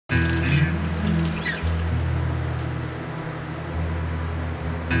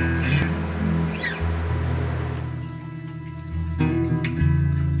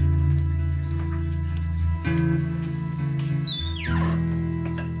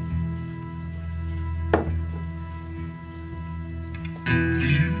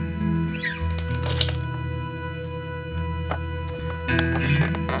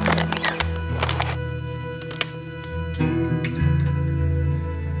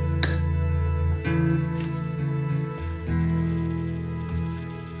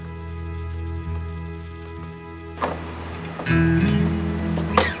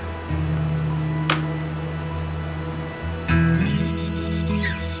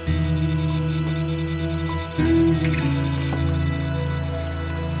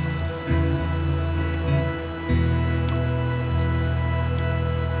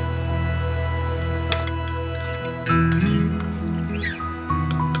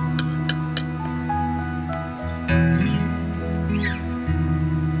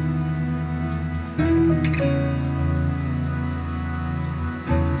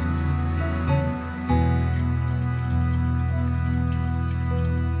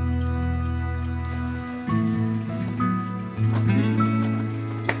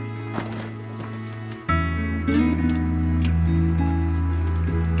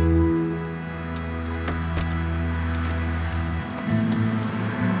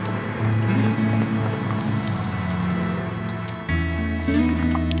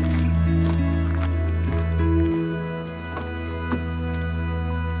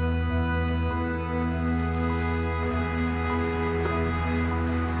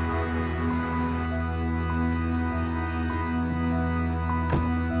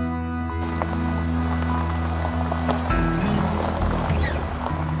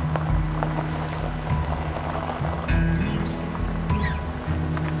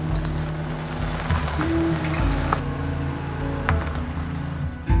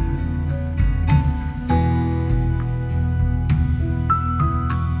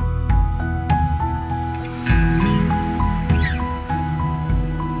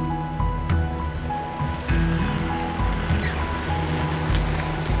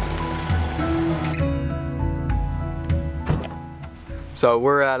So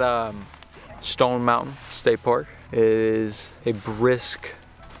we're at Stone Mountain State Park. It is a brisk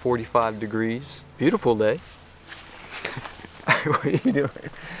 45 degrees. Beautiful day. What are you doing?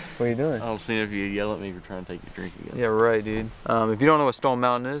 What are you doing? I was seeing if you'd yell at me for trying to take your drink again. Yeah, right, dude. If you don't know what Stone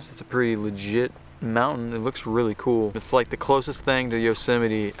Mountain is, it's a pretty legit mountain. It looks really cool. It's like the closest thing to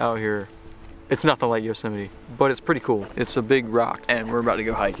Yosemite out here. It's nothing like Yosemite, but it's pretty cool. It's a big rock, and we're about to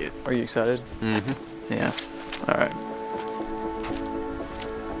go hike it. Are you excited? Mm-hmm. Yeah. All right.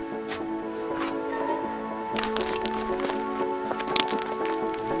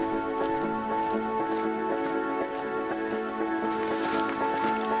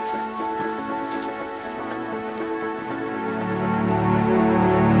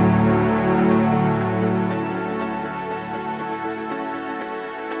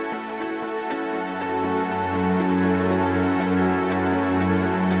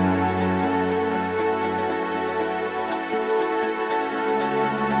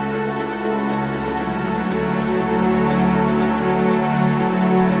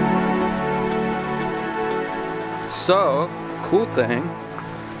 So, cool thing,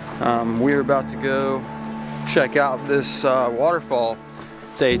 we're about to go check out this waterfall.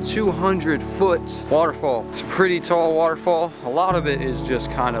 It's a 200-foot waterfall. It's a pretty tall waterfall. A lot of it is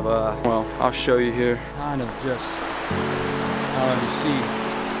just kind of well, I'll show you here. Kind of just, you see.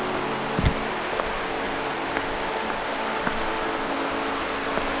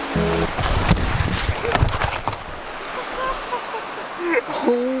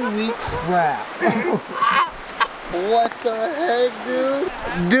 Holy crap. What the heck,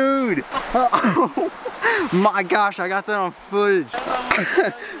 dude? Dude! Oh my gosh, I got that on footage.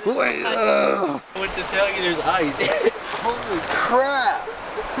 Wait, What to tell you, there's ice. holy crap!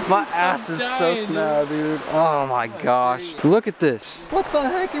 My ass is soaked now, dude. Oh my gosh. Look at this. What the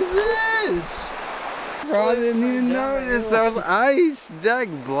heck is this? Bro, I didn't even notice that was ice. Dag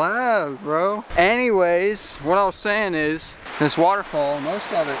blab, bro. Anyways, what I was saying is, this waterfall,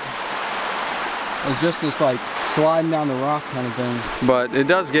 most of it is just this like sliding down the rock kind of thing. But it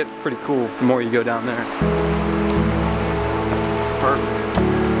does get pretty cool the more you go down there. Perfect.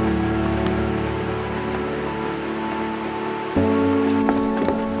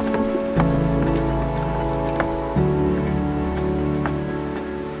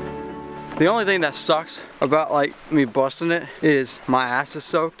 The only thing that sucks about like me busting it is my ass is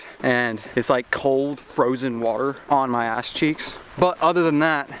soaked and it's like cold frozen water on my ass cheeks. But other than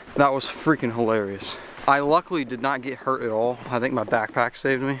that, that was freaking hilarious. I luckily did not get hurt at all. I think my backpack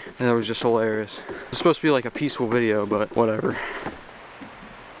saved me and it was just hilarious. It's supposed to be like a peaceful video, but whatever.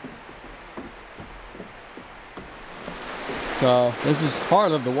 So this is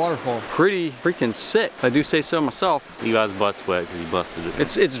part of the waterfall. Pretty freaking sick, I do say so myself. Levi's butt's wet because he busted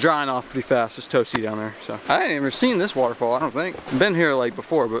it. It's drying off pretty fast. It's toasty down there. So I ain't ever seen this waterfall, I don't think. I've been here like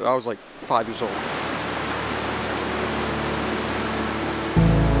before, but I was like 5 years old.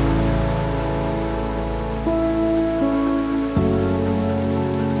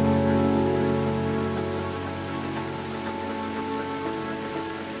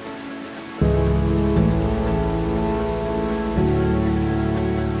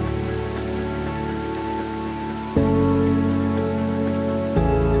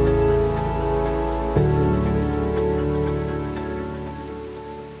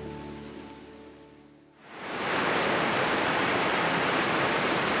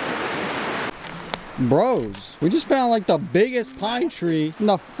 Bros, we just found like the biggest pine tree in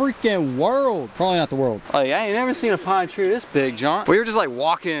the freaking world. Probably not the world. Like, I ain't never seen a pine tree this big, John. We were just like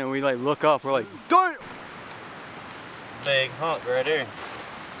walking and we like look up, we're like, damn! Big hunk right there.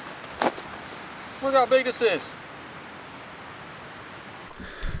 Look how big this is.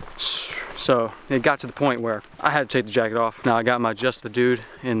 So it got to the point where I had to take the jacket off. Now I got my Just the Dude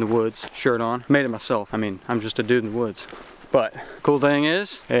in the Woods shirt on. Made it myself. I mean, I'm just a dude in the woods. But cool thing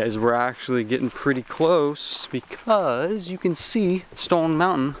is we're actually getting pretty close because you can see Stone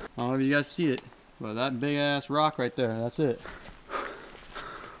Mountain. I don't know if you guys see it, but that big ass rock right there, that's it.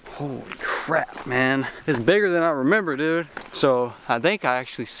 Holy crap, man. It's bigger than I remember, dude. So I think I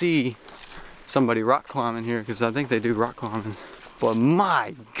actually see somebody rock climbing here because I think they do rock climbing. But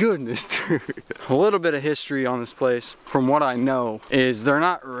my goodness, dude. A little bit of history on this place, from what I know, is they're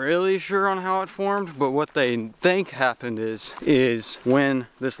not really sure on how it formed, but what they think happened is when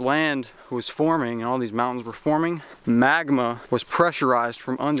this land was forming and all these mountains were forming, magma was pressurized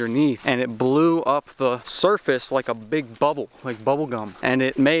from underneath and it blew up the surface like a big bubble, like bubble gum. And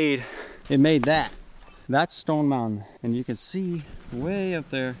it made that. That's Stone Mountain. And you can see way up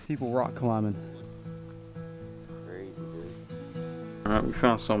there, people rock climbing. Alright, we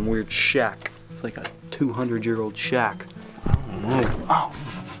found some weird shack. It's like a 200-year-old shack. I don't Whoa. Oh.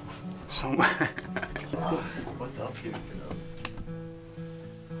 So let's go. What's up here?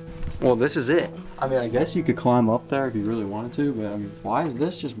 Well, this is it. I mean, I guess you could climb up there if you really wanted to, but I mean, why is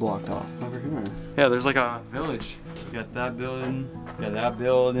this just blocked off over here? Yeah, there's like a village. You got that building, you got that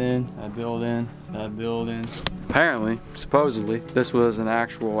building, that building, that building. Apparently, supposedly, this was an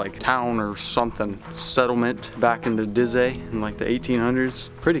actual like town or something, settlement back in the Dizay in like the 1800s.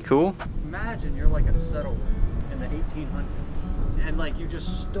 Pretty cool. Imagine you're like a settlement in the 1800s. And like you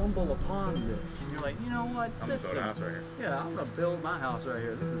just stumble upon this. You're like, you know what? I'm gonna build a house right here. Yeah, I'm gonna build my house right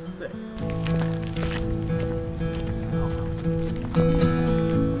here. This is sick.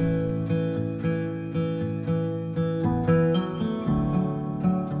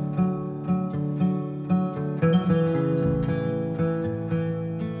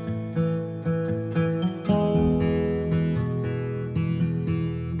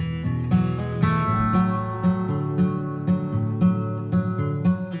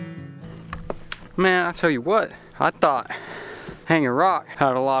 Man, I tell you what, I thought Hanging Rock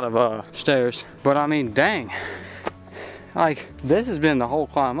had a lot of stairs, but I mean, dang. Like, this has been the whole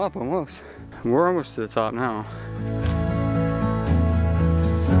climb up almost. We're almost to the top now.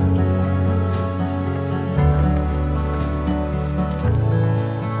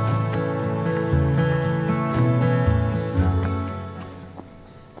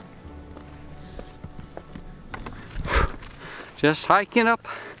 Just hiking up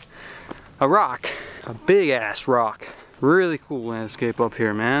a rock, a big ass rock. Really cool landscape up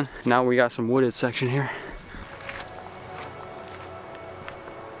here, man. Now we got some wooded section here.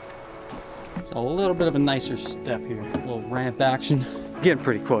 It's a little bit of a nicer step here, a little ramp action. Getting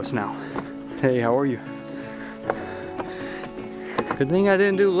pretty close now. Hey, how are you? Good thing I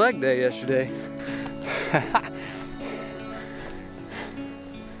didn't do leg day yesterday.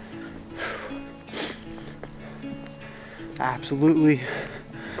 Absolutely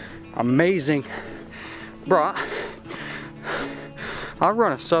amazing. Bro, I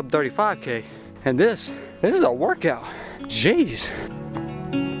run a sub 35K and this is a workout. Jeez.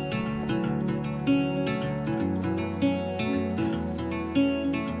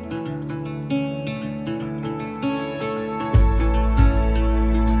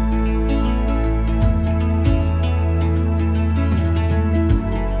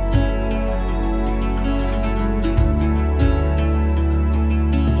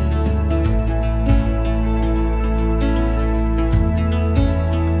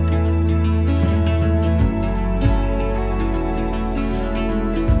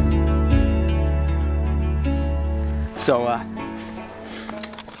 So,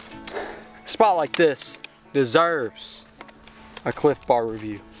 spot like this deserves a Cliff Bar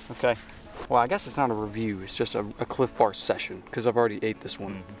review, okay? Well, I guess it's not a review, it's just a Cliff Bar session, because I've already ate this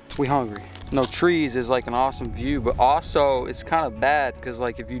one. We hungry. No, trees is like an awesome view, but also it's kind of bad, because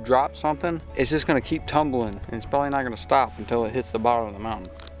like if you drop something, it's just gonna keep tumbling, and it's probably not gonna stop until it hits the bottom of the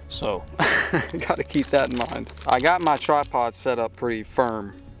mountain. So, gotta keep that in mind. I got my tripod set up pretty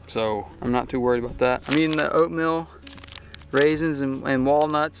firm, so I'm not too worried about that. I'm eating the oatmeal, raisins and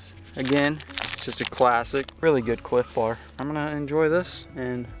walnuts. Again, it's just a classic, really good Cliff Bar. I'm gonna enjoy this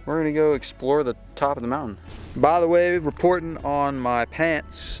and we're gonna go explore the top of the mountain. By the way, reporting on my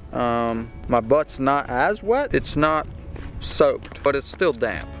pants, my butt's not as wet. It's not soaked, but it's still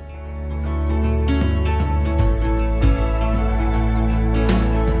damp.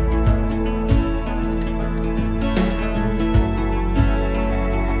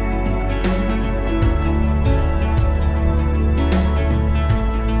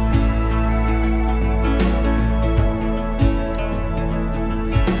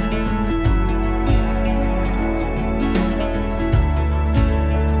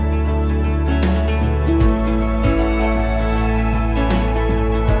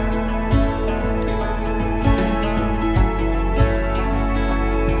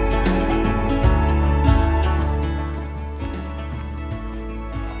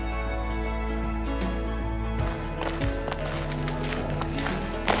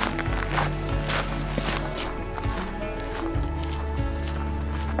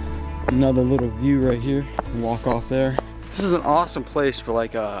 Another little view right here. Walk off there. This is an awesome place for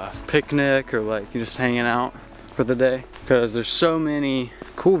like a picnic or like just hanging out for the day, because there's so many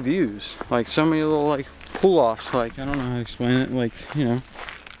cool views, like so many little like pull-offs, like I don't know how to explain it, like, you know,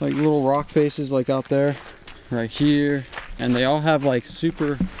 like little rock faces like out there, right here, and they all have like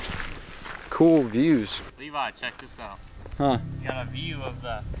super cool views. Levi, check this out. Huh? You got a view of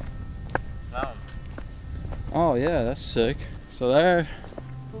the mountain. Oh yeah, that's sick. So there,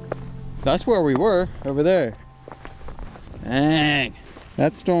 that's where we were, over there. Dang.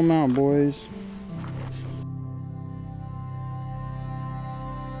 That's Stone Mountain, boys.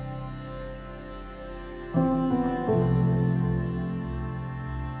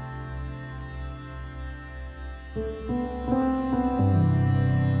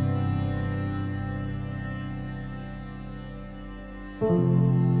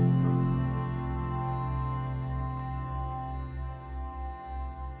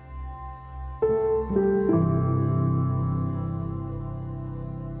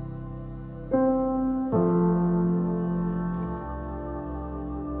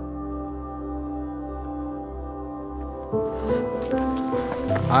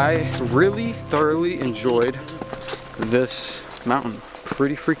 I really thoroughly enjoyed this mountain.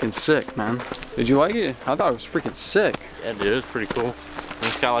 Pretty freaking sick, man. Did you like it? I thought it was freaking sick. Yeah, dude, it was pretty cool. And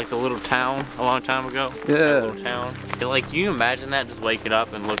it's got like the little town a long time ago. Yeah. That little town. And, like, can you imagine that, just waking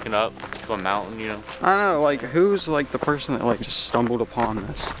up and looking up to a mountain, you know? I don't know, like, who's like the person that like just stumbled upon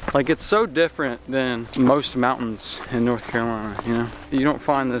this? Like, it's so different than most mountains in North Carolina, you know? You don't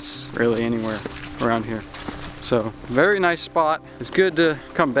find this really anywhere around here. So, very nice spot. It's good to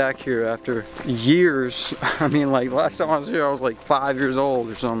come back here after years. I mean, like, last time I was here, I was like 5 years old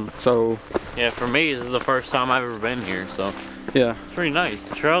or something. So, Yeah, for me, this is the first time I've ever been here, so yeah. it's pretty nice.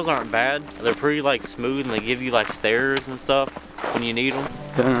 The trails aren't bad. They're pretty like smooth, and they give you like stairs and stuff when you need them.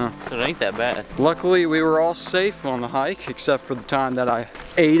 Yeah. So it ain't that bad. Luckily, we were all safe on the hike, except for the time that I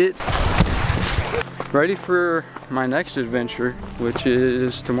ate it. Ready for my next adventure, which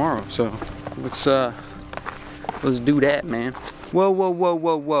is tomorrow. So, let's do that, man. Whoa, whoa, whoa,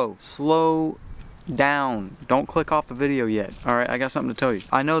 whoa, whoa. Slow down. Don't click off the video yet. All right, I got something to tell you.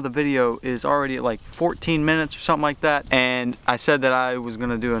 I know the video is already at like 14 minutes or something like that, and I said that I was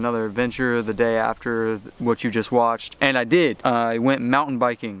gonna do another adventure the day after what you just watched, and I did. I went mountain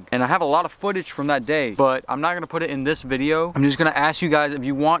biking, and I have a lot of footage from that day, but I'm not gonna put it in this video. I'm just gonna ask you guys if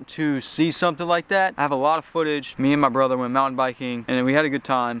you want to see something like that. I have a lot of footage. Me and my brother went mountain biking, and we had a good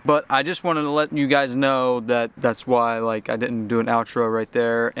time, but I just wanted to let you guys know that that's why like I didn't do an outro right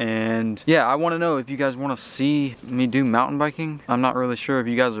there. And yeah, I want to know if you guys want to see me do mountain biking. I'm not really sure if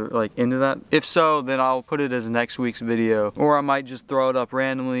you guys are like into that. If so, then I'll put it as next week's video, or I might just throw it up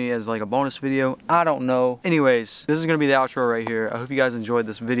randomly as like a bonus video. I don't know. Anyways, this is gonna be the outro right here. I hope you guys enjoyed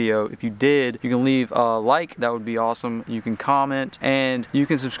this video. If you did, you can leave a like. That would be awesome. You can comment, and you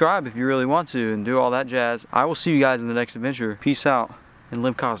can subscribe if you really want to, and do all that jazz. I will see you guys in the next adventure. Peace out and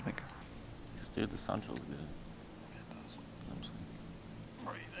live cosmic. Dude, the sun feels good.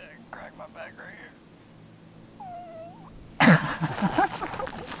 Crack my back right here.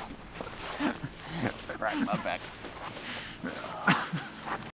 Crack my back.